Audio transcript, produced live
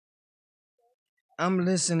I'm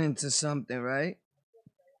listening to something, right?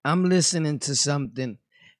 I'm listening to something,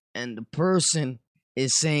 and the person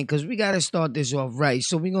is saying, because we got to start this off right.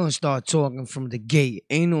 So we're going to start talking from the gate.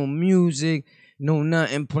 Ain't no music, no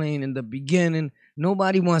nothing playing in the beginning.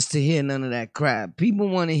 Nobody wants to hear none of that crap. People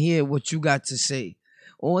want to hear what you got to say.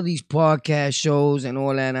 All these podcast shows and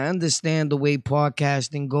all that. I understand the way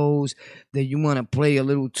podcasting goes, that you want to play a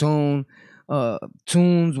little tunes,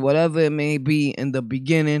 whatever it may be in the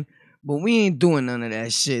beginning. But we ain't doing none of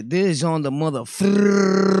that shit. This is on the mother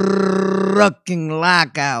fucking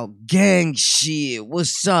lockout gang shit.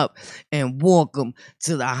 What's up? And welcome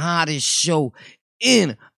to the hottest show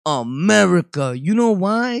in America. You know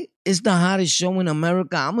why it's the hottest show in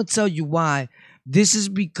America? I'm gonna tell you why. This has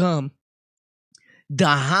become the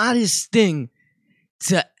hottest thing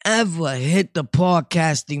to ever hit the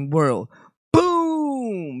podcasting world.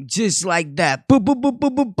 Boom! Just like that. Boom, boom, boom,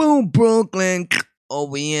 boom, boom, boom. Brooklyn. Oh,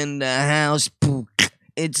 we in the house. Boom.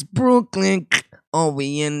 It's Brooklyn. Oh,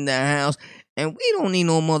 we in the house. And we don't need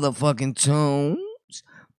no motherfucking tones.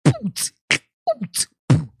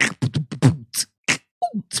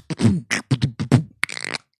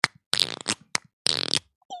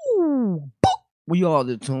 We are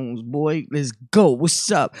the tunes, boy. Let's go. What's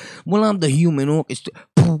up? Well, I'm the human orchestra.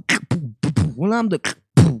 Well, I'm the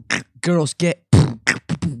girls get.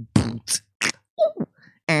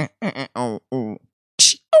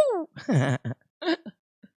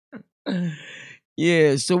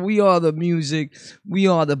 Yeah, so we are the music, we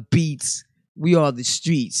are the beats, we are the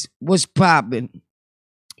streets. What's poppin'?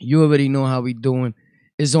 You already know how we doing.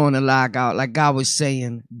 It's on the lockout. Like I was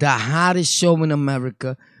saying, the hottest show in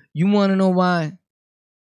America. You want to know why?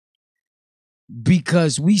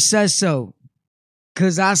 Because we said so.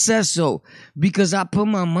 Because I said so. Because I put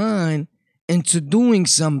my mind into doing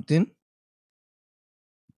something.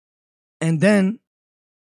 And then,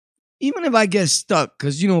 even if I get stuck,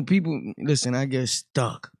 because, people, listen, I get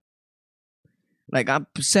stuck. Like, I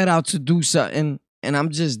set out to do something, and I'm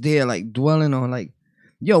just there, like, dwelling on, like,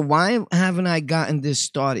 yo, why haven't I gotten this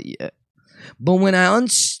started yet? But when I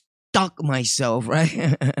unstuck myself,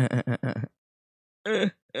 right?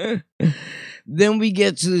 Then we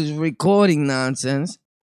get to this recording nonsense,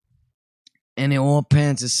 and it all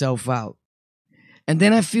pans itself out. And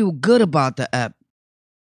then I feel good about the app.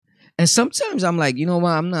 And sometimes I'm like, you know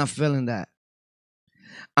what? I'm not feeling that.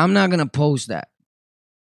 I'm not going to post that.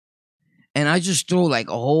 And I just throw like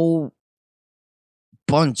a whole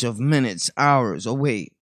bunch of minutes, hours away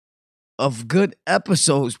of good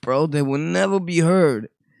episodes, bro, that will never be heard.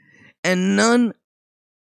 And none,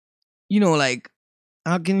 like,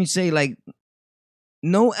 how can you say, like,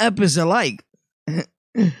 no ep is alike. I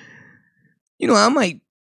might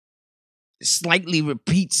slightly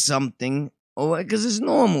repeat something, or because it's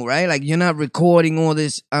normal, right? Like, you're not recording all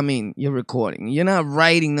this. I mean, you're recording. You're not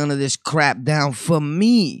writing none of this crap down for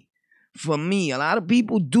me. For me, a lot of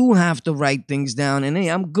people do have to write things down, and hey,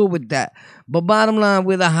 I'm good with that. But bottom line,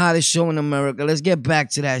 we're the hottest show in America. Let's get back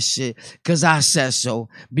to that shit, because I said so.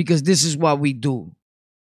 Because this is what we do.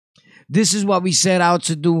 This is what we set out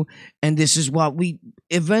to do, and this is what we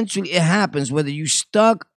eventually it happens. Whether you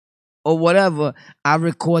stuck or whatever, I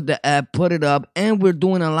record the app, put it up, and we're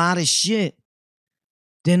doing a lot of shit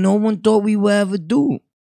that no one thought we would ever do.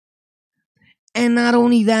 And not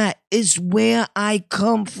only that, it's where I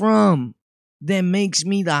come from that makes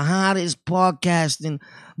me the hottest podcasting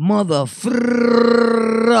motherfucker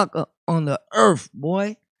on the earth,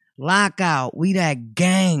 boy. Lockout, we that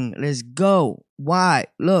gang. Let's go. Why?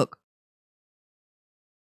 Look.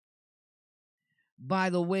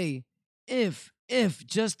 By the way, if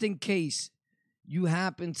just in case you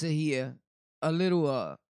happen to hear a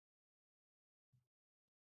little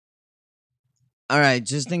all right,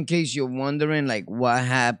 just in case you're wondering, like, what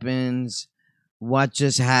happens, what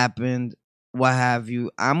just happened, what have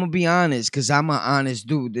you, I'm gonna be honest, because I'm an honest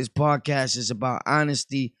dude. This podcast is about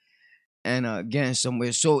honesty and getting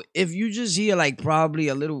somewhere. So if you just hear, like, probably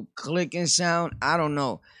a little clicking sound, I don't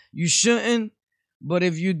know. You shouldn't, but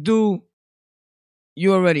if you do,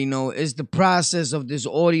 you already know. It's the process of this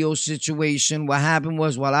audio situation. What happened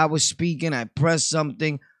was, while I was speaking, I pressed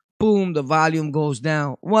something. Boom, the volume goes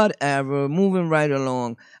down. Whatever, moving right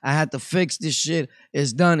along. I had to fix this shit.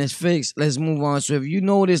 It's done, it's fixed. Let's move on. So if you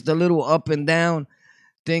notice the little up and down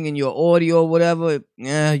thing in your audio, whatever,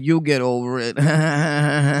 yeah, you get over it.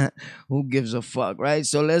 Who gives a fuck, right?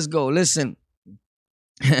 So let's go. Listen.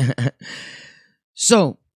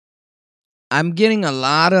 So I'm getting a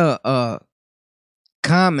lot of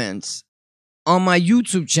comments on my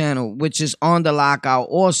YouTube channel, which is on the lockout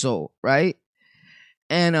also, right?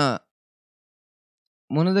 And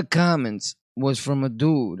one of the comments was from a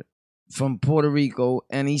dude from Puerto Rico,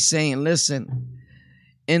 and he's saying, listen,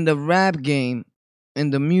 in the rap game, in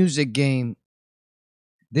the music game,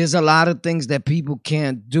 there's a lot of things that people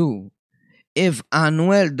can't do. If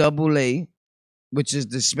Anuel AA, which is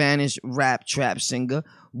the Spanish rap trap singer,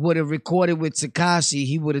 would have recorded with Takashi,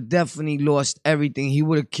 he would have definitely lost everything. He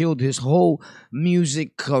would have killed his whole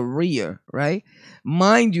music career, right?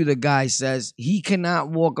 Mind you, the guy says he cannot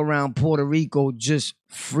walk around Puerto Rico just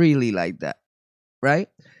freely like that, right?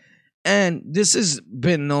 And this has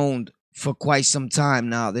been known for quite some time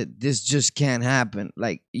now that this just can't happen.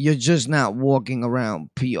 Like, you're just not walking around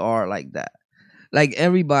PR like that. Like,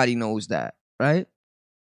 everybody knows that, right?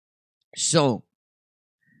 So,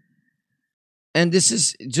 and this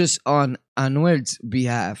is just on Anuel's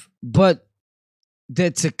behalf, but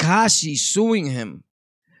that Tekashi suing him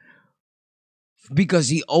because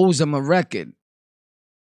he owes him a record.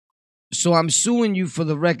 So I'm suing you for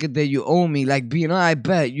the record that you owe me. Like, being, I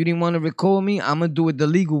bet you didn't want to record me. I'm going to do it the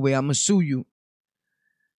legal way. I'm going to sue you.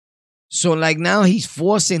 So, like, now he's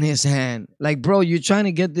forcing his hand. Like, bro, you're trying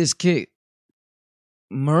to get this kid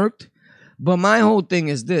murked. But my whole thing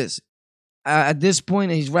is this. At this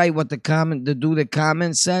point, he's right what the dude that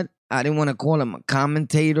comment said. I didn't want to call him a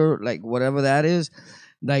commentator, like whatever that is.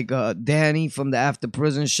 Like Danny from the After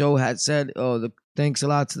Prison show had said, "Oh, thanks a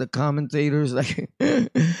lot to the commentators." Like,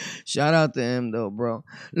 shout out to him though, bro.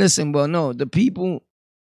 Listen, but no, the people,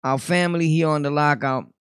 our family here on the lockout.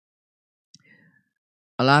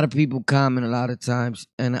 A lot of people comment a lot of times,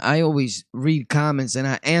 and I always read comments and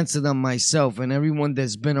I answer them myself. And everyone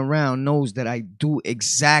that's been around knows that I do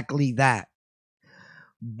exactly that.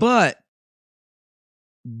 But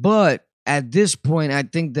at this point, I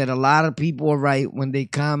think that a lot of people are right when they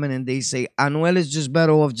comment and they say, Anuel is just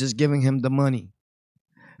better off just giving him the money.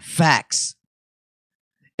 Facts.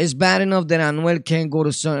 It's bad enough that Anuel can't go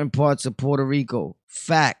to certain parts of Puerto Rico.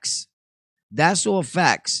 Facts. That's all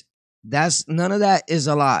facts. None of that is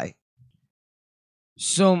a lie.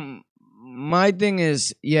 So my thing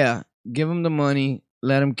is, yeah, give him the money,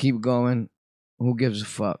 let him keep going. Who gives a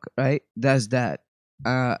fuck, right? That's that.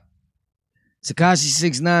 Tekashi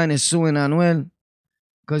 6ix9ine is suing Anuel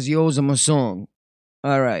because he owes him a song.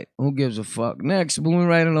 All right, who gives a fuck? Next, moving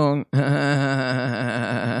right along.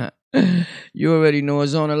 You already know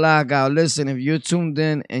it's on the lockout. Listen, if you're tuned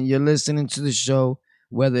in and you're listening to the show,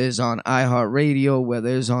 whether it's on iHeartRadio, whether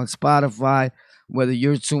it's on Spotify, whether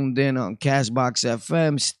you're tuned in on Castbox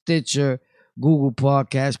FM, Stitcher, Google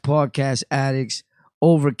Podcasts, Podcast Addicts,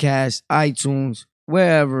 Overcast, iTunes,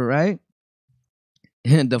 wherever, right?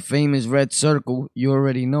 And the famous Red Circle, you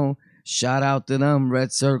already know. Shout out to them,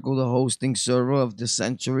 Red Circle, the hosting server of the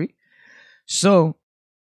century. So,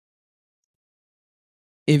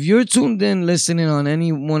 if you're tuned in listening on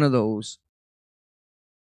any one of those,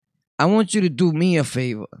 I want you to do me a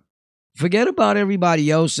favor. Forget about everybody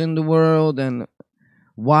else in the world and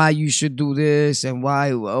why you should do this and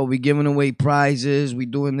why we giving away prizes, we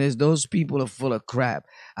doing this. Those people are full of crap.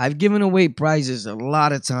 I've given away prizes a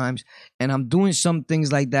lot of times, and I'm doing some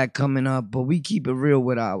things like that coming up, but we keep it real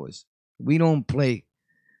with ours. We don't play.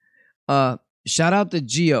 Shout out to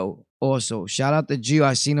Gio also. Shout out to Gio.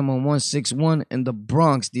 I seen him on 161 in the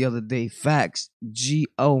Bronx the other day. Facts.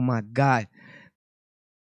 Gio, my guy.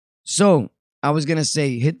 So, I was going to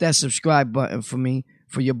say, hit that subscribe button for me,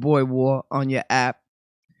 for your boy War on your app.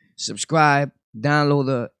 Subscribe, download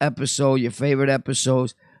the episode, your favorite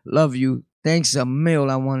episodes. Love you. Thanks a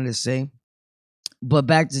mil, I wanted to say. But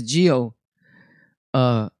back to Gio.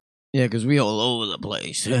 Yeah, because we all over the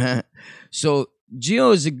place. So,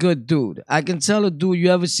 Gio is a good dude. I can tell a dude,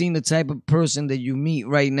 you ever seen the type of person that you meet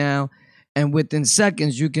right now, and within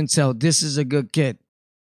seconds, you can tell this is a good kid.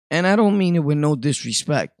 And I don't mean it with no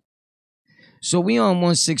disrespect. So we on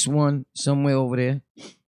 161 somewhere over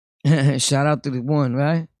there. Shout out to the one,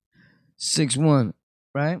 right? 61,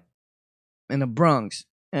 right? In the Bronx.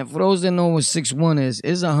 And for those that know what 61 is,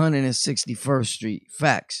 it's 161st Street.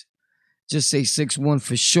 Facts. Just say 61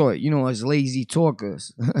 for short. You know, as lazy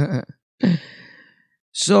talkers.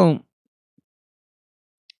 So,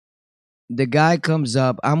 the guy comes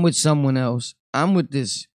up. I'm with someone else. I'm with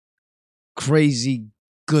this crazy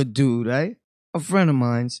good dude, right? A friend of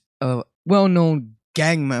mine's. Well-known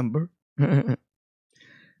gang member.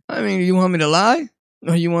 I mean, you want me to lie?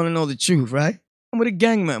 Or you want to know the truth, right? I'm with a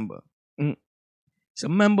gang member. It's a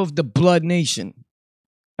member of the Blood Nation,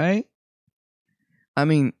 right? I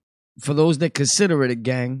mean, for those that consider it a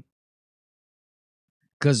gang,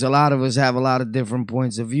 because a lot of us have a lot of different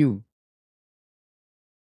points of view.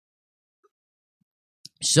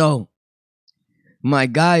 So, my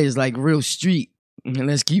guy is like real street. And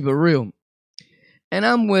let's keep it real. And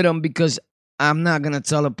I'm with him because I'm not gonna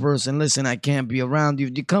tell a person, listen, I can't be around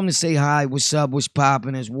you. You come to say hi, what's up, what's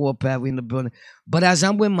popping, it's Warpath, we in the building. But as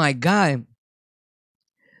I'm with my guy,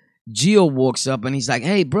 Gio walks up and he's like,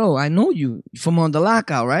 hey, bro, I know you from On the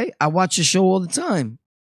Lockout, right? I watch your show all the time.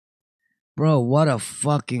 Bro, what a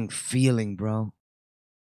fucking feeling, bro.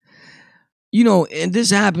 You know, and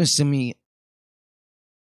this happens to me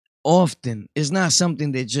often. It's not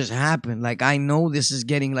something that just happened. Like, I know this is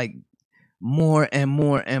getting like more and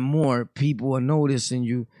more and more people are noticing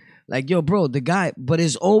you. Like, yo, bro, the guy, but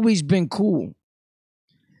it's always been cool.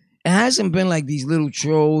 It hasn't been like these little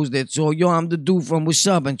trolls that so, yo, I'm the dude from What's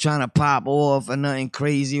Up and trying to pop off and nothing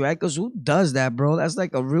crazy, right? Because who does that, bro? That's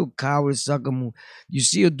like a real coward sucker move. You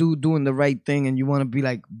see a dude doing the right thing and you want to be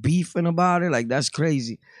like beefing about it? Like, that's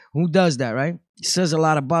crazy. Who does that, right? It says a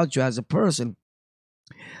lot about you as a person.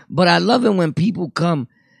 But I love it when people come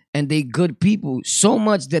and they good people so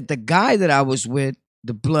much that the guy that I was with,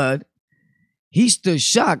 the blood, he stood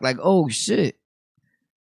shocked like, oh, shit.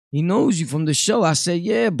 He knows you from the show. I said,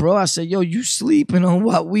 yeah, bro. I said, yo, you sleeping on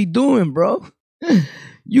what we doing, bro?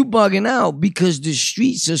 You bugging out because the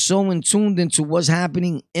streets are so in tuned into what's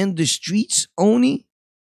happening in the streets only,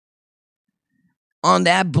 on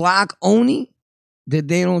that block only, that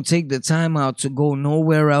they don't take the time out to go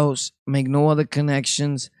nowhere else, make no other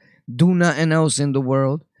connections, do nothing else in the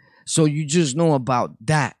world. So you just know about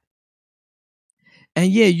that.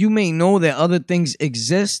 And yeah, you may know that other things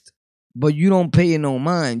exist, but you don't pay it no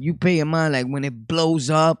mind. You pay it mind like when it blows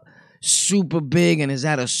up super big and is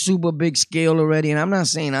at a super big scale already. And I'm not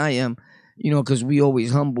saying I am, you know, because we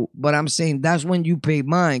always humble. But I'm saying that's when you pay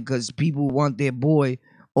mind because people want their boy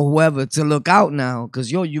or whoever to look out now.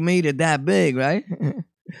 Because, yo, you made it that big, right?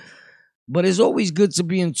 But it's always good to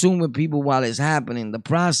be in tune with people while it's happening. The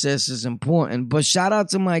process is important. But shout out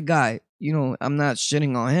to my guy. You know, I'm not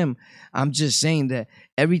shitting on him. I'm just saying that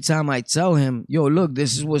every time I tell him, yo, look,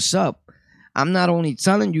 this is what's up. I'm not only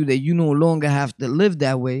telling you that you no longer have to live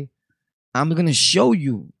that way. I'm going to show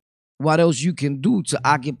you what else you can do to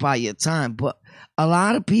occupy your time. But a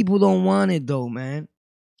lot of people don't want it though, man.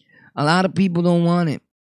 A lot of people don't want it.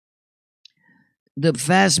 The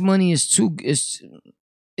fast money is too,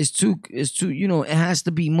 you know, it has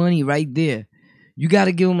to be money right there. You got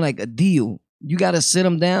to give them like a deal. You got to sit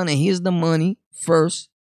them down and here's the money first.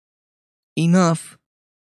 Enough.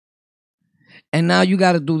 And now you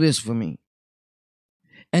got to do this for me.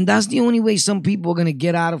 And that's the only way some people are going to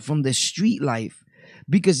get out of from the street life.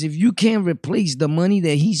 Because if you can't replace the money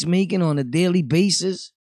that he's making on a daily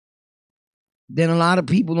basis, then a lot of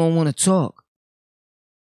people don't want to talk.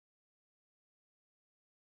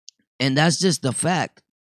 And that's just the fact.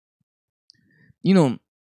 You know,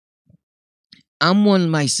 I'm one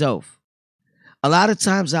myself. A lot of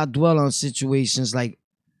times I dwell on situations like,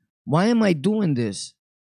 why am I doing this?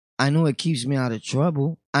 I know it keeps me out of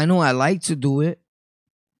trouble. I know I like to do it.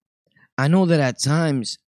 I know that at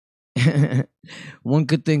times one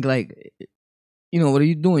could think like, you know, what are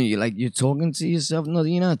you doing? You're talking to yourself? No,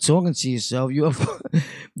 you're not talking to yourself. You're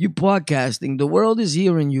podcasting. The world is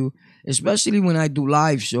hearing you, especially when I do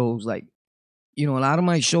live shows. Like, you know, a lot of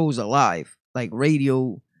my shows are live, like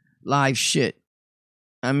radio, live shit.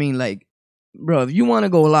 I mean, like, bro, if you want to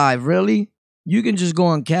go live, really, you can just go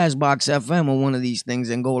on Cashbox FM or one of these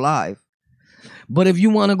things and go live. But if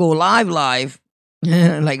you want to go live,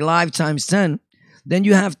 like live times 10, then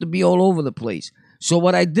you have to be all over the place. So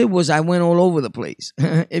what I did was I went all over the place.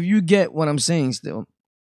 If you get what I'm saying still.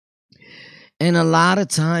 And a lot of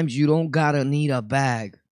times you don't gotta need a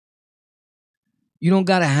bag. You don't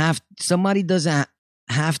gotta somebody doesn't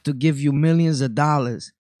have to give you millions of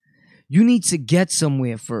dollars. You need to get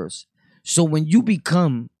somewhere first. So when you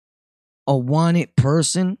become a wanted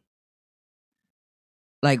person,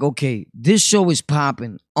 like, okay, this show is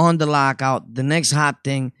popping, On the Lockout, the next hot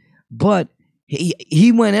thing, but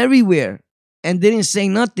he went everywhere and didn't say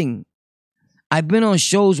nothing. I've been on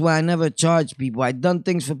shows where I never charged people. I've done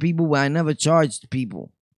things for people where I never charged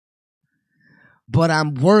people. But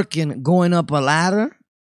I'm working, going up a ladder,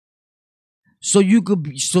 so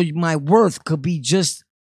my worth could be just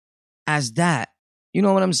as that. You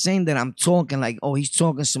know what I'm saying? That I'm talking like, oh, he's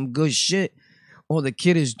talking some good shit, or the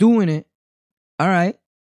kid is doing it. All right.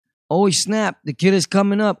 Oh, he snapped. The kid is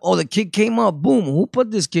coming up. Oh, the kid came up. Boom. Who put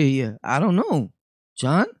this kid here? I don't know.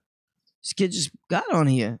 John? This kid just got on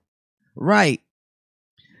here. Right.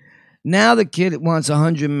 Now the kid wants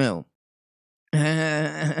 100 mil.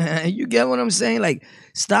 You get what I'm saying? Like,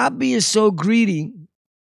 stop being so greedy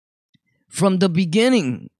from the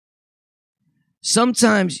beginning.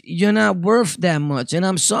 Sometimes you're not worth that much. And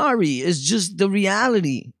I'm sorry. It's just the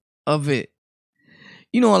reality of it.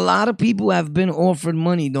 A lot of people have been offered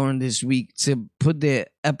money during this week to put their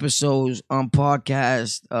episodes on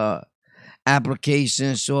podcast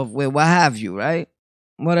applications, software, what have you, right?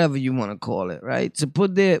 Whatever you want to call it, right? To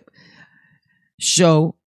put their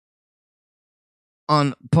show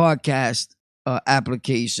on podcast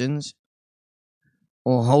applications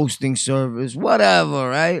or hosting service, whatever,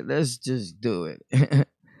 right? Let's just do it.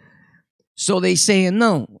 So they saying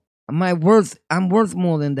no. I'm worth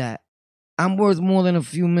more than that. I'm worth more than a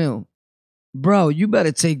few mil. Bro, you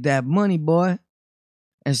better take that money, boy,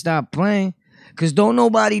 and stop playing. Cause don't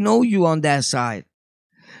nobody know you on that side.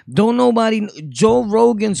 Joe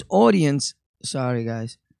Rogan's audience. Sorry,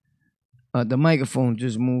 guys. The microphone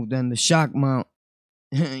just moved and the shock mount.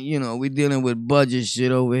 We dealing with budget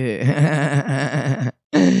shit over here.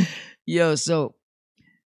 Yo, so,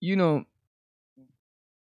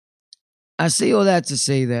 I say all that to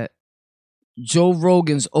say that Joe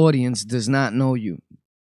Rogan's audience does not know you.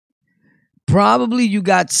 Probably you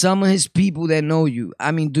got some of his people that know you.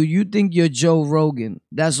 I mean, do you think you're Joe Rogan?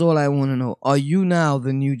 That's all I want to know. Are you now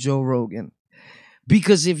the new Joe Rogan?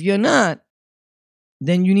 Because if you're not,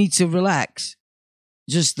 then you need to relax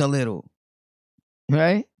just a little.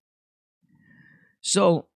 Right?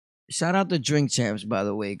 So, shout out to Drink Champs, by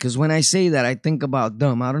the way, because when I say that, I think about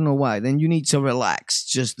them. I don't know why. Then you need to relax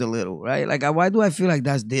just a little, right? Like, why do I feel like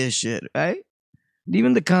that's their shit, right? Leave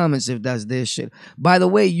in the comments if that's their shit. By the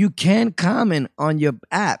way, you can comment on your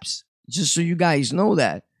apps, just so you guys know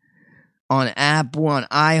that. On Apple, on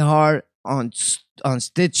iHeart, on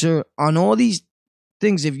Stitcher, on all these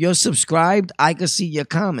things. If you're subscribed, I can see your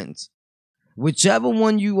comments. Whichever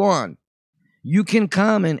one you on, you can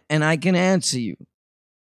comment and I can answer you.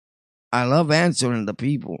 I love answering the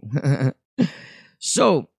people.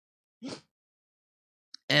 So,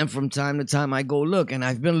 and from time to time I go look, and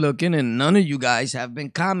I've been looking and none of you guys have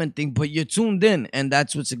been commenting, but you're tuned in, and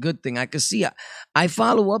that's what's a good thing. I can see I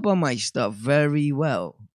follow up on my stuff very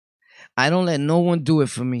well. I don't let no one do it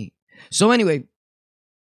for me. So anyway,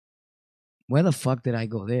 where the fuck did I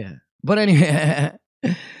go there? But anyway,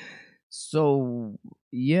 so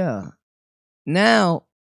yeah. Now,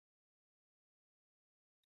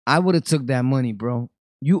 I would have took that money, bro.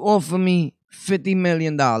 You offer me $50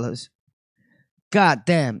 million. God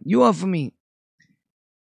damn. You offer me.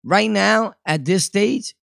 Right now, at this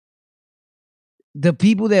stage, the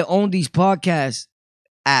people that own these podcast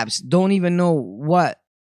apps don't even know what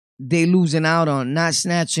they losing out on, not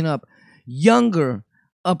snatching up younger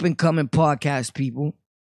up-and-coming podcast people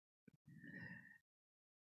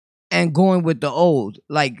and going with the old.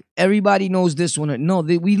 Like, everybody knows this one. No,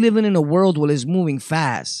 we living in a world where it's moving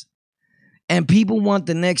fast. And people want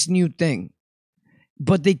the next new thing.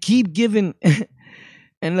 But they keep giving...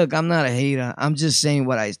 And look, I'm not a hater. I'm just saying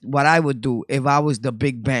what I would do if I was the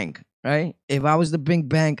big bank, right? If I was the big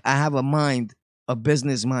bank, I have a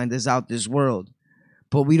business mind that's out this world.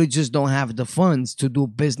 But we just don't have the funds to do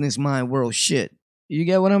business mind world shit. You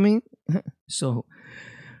get what I mean? So,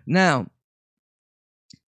 now...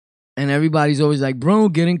 And everybody's always like, bro,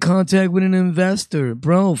 get in contact with an investor.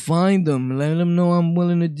 Bro, find them. Let them know I'm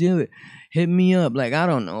willing to do it. Hit me up. Like, I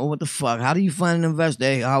don't know. What the fuck? How do you find an investor?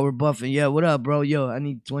 Hey, Howard Buffett. Yeah, what up, bro? Yo, I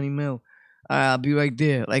need 20 mil. All right, I'll be right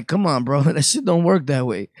there. Like, come on, bro. That shit don't work that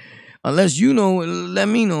way. Unless you know, let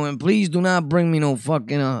me know. And please do not bring me no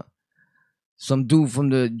fucking, some dude from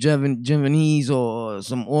the Javanese or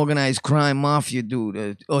some organized crime mafia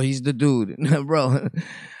dude. Oh, he's the dude. Bro.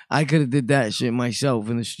 I could have did that shit myself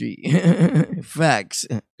in the street. Facts.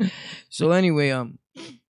 So anyway,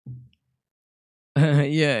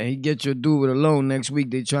 yeah, he get your dude with a loan next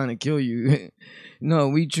week. They trying to kill you. No,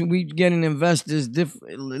 we getting investors,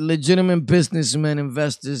 legitimate businessmen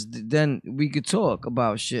investors. Then we could talk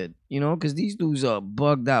about shit, because these dudes are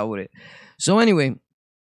bugged out with it. So anyway,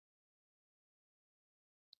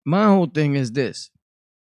 my whole thing is this.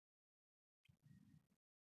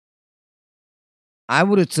 I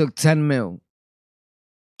would have took 10 mil.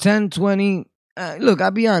 10, 20. Look, I'll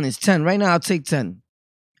be honest. 10. Right now, I'll take 10.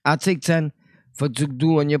 I'll take 10 to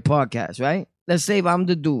do on your podcast, right? Let's say if I'm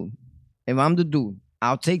the dude.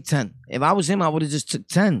 I'll take 10. If I was him, I would have just took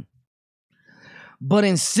 10. But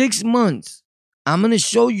in 6 months, I'm going to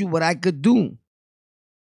show you what I could do.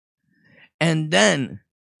 And then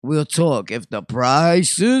we'll talk. If the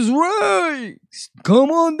price is right, come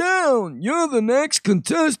on down. You're the next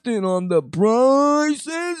contestant on The Price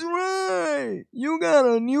is Right. You got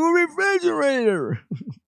a new refrigerator.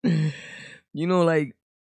 Like,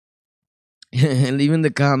 leave in the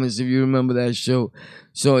comments if you remember that show.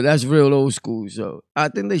 So that's real old school. So I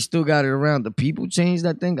think they still got it around. The people changed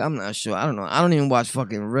that thing. I'm not sure. I don't know. I don't even watch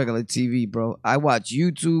fucking regular TV, bro. I watch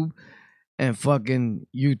YouTube and fucking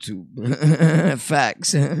YouTube.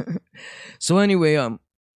 Facts. So anyway,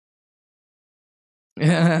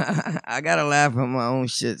 I gotta laugh at my own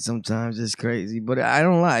shit sometimes. It's crazy, but I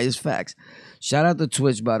don't lie. It's facts. Shout out to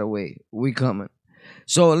Twitch, by the way. We coming.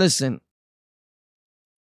 So listen,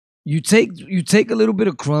 you take a little bit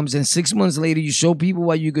of crumbs, and 6 months later, you show people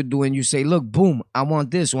what you could do, and you say, "Look, boom, I want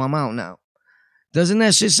this, so I'm out now." Doesn't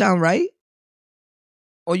that shit sound right?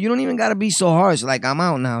 Or you don't even gotta be so harsh. Like, I'm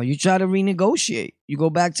out now. You try to renegotiate. You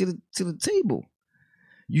go back to the table.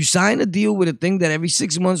 You sign a deal with a thing that every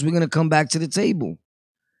 6 months we're gonna come back to the table.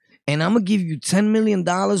 And I'm gonna give you $10 million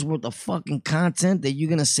worth of fucking content that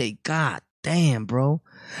you're gonna say, God damn, bro,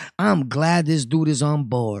 I'm glad this dude is on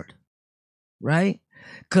board. Right?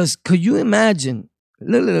 Cause could you imagine?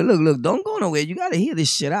 Look, don't go nowhere. You gotta hear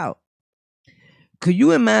this shit out. Could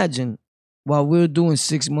you imagine while we're doing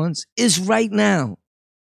 6 months? It's right now.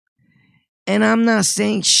 And I'm not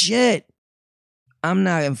saying shit. I'm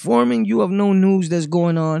not informing you of no news that's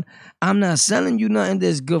going on. I'm not selling you nothing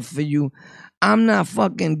that's good for you. I'm not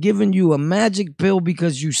fucking giving you a magic pill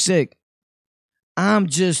because you sick. I'm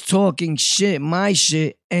just talking shit, my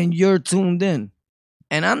shit, and you're tuned in.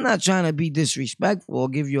 And I'm not trying to be disrespectful or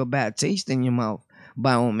give you a bad taste in your mouth,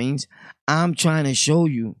 by all means. I'm trying to show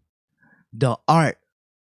you the art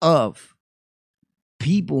of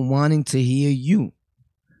people wanting to hear you.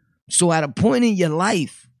 So at a point in your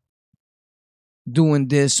life, doing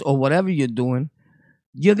this or whatever you're doing,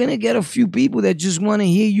 you're going to get a few people that just want to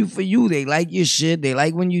hear you for you. They like your shit. They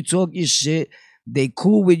like when you talk your shit. They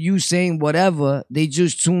cool with you saying whatever. They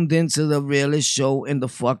just tuned into the realest show in the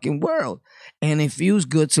fucking world. And it feels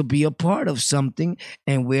good to be a part of something.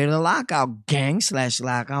 And we're the Lockout Gang /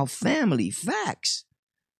 Lockout family. Facts.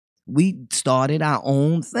 We started our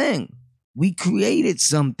own thing. We created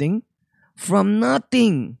something from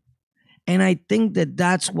nothing. And I think that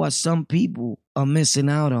that's what some people are missing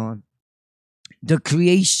out on. The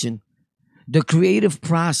creation, the creative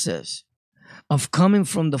process of coming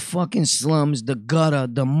from the fucking slums, the gutter,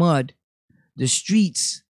 the mud, the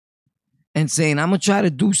streets, and saying, I'm going to try to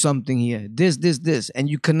do something here. This. And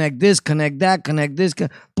you connect this, connect that, connect this.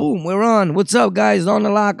 Boom, we're on. What's up, guys? On the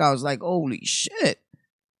Lockout. It's like, holy shit.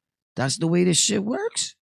 That's the way this shit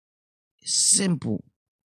works. It's simple.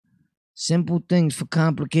 Simple things for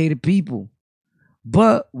complicated people.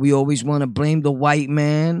 But we always want to blame the white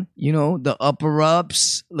man, you know, the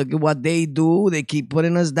upper-ups. Look at what they do. They keep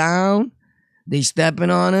putting us down. They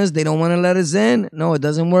stepping on us. They don't want to let us in. No, it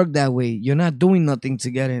doesn't work that way. You're not doing nothing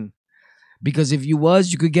to get in. Because if you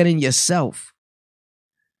was, you could get in yourself.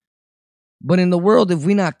 But in the world, if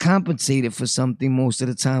we're not compensated for something most of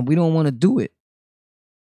the time, we don't want to do it.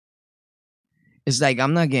 It's like,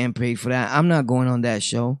 I'm not getting paid for that. I'm not going on that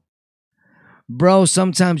show. Bro,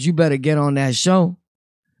 sometimes you better get on that show.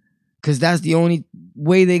 Because that's the only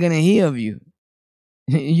way they're going to hear of you.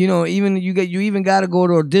 You know, you even got to go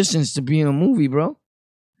to auditions to be in a movie, bro.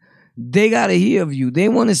 They got to hear of you. They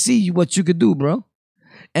want to see what you could do, bro.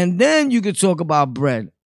 And then you could talk about bread.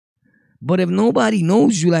 But if nobody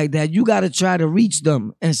knows you like that, you got to try to reach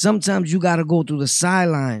them. And sometimes you got to go through the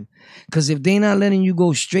sideline. Because if they not letting you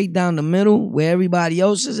go straight down the middle where everybody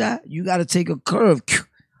else is at, you got to take a curve.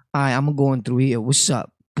 All right, I'm going through here. What's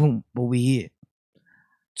up? Boom, but we here.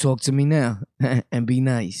 Talk to me now and be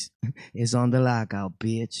nice. It's on the Lockout,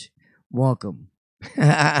 bitch. Welcome.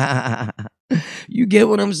 You get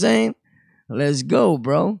what I'm saying? Let's go,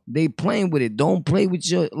 bro. They playing with it. Don't play with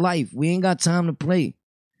your life. We ain't got time to play.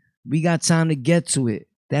 We got time to get to it.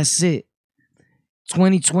 That's it.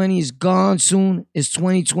 2020 is gone soon. It's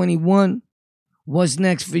 2021. What's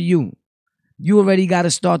next for you? You already got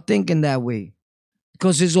to start thinking that way.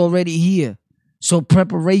 Because it's already here. So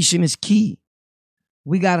preparation is key.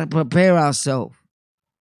 We got to prepare ourselves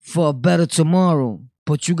for a better tomorrow.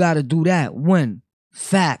 But you got to do that when?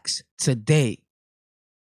 Facts today.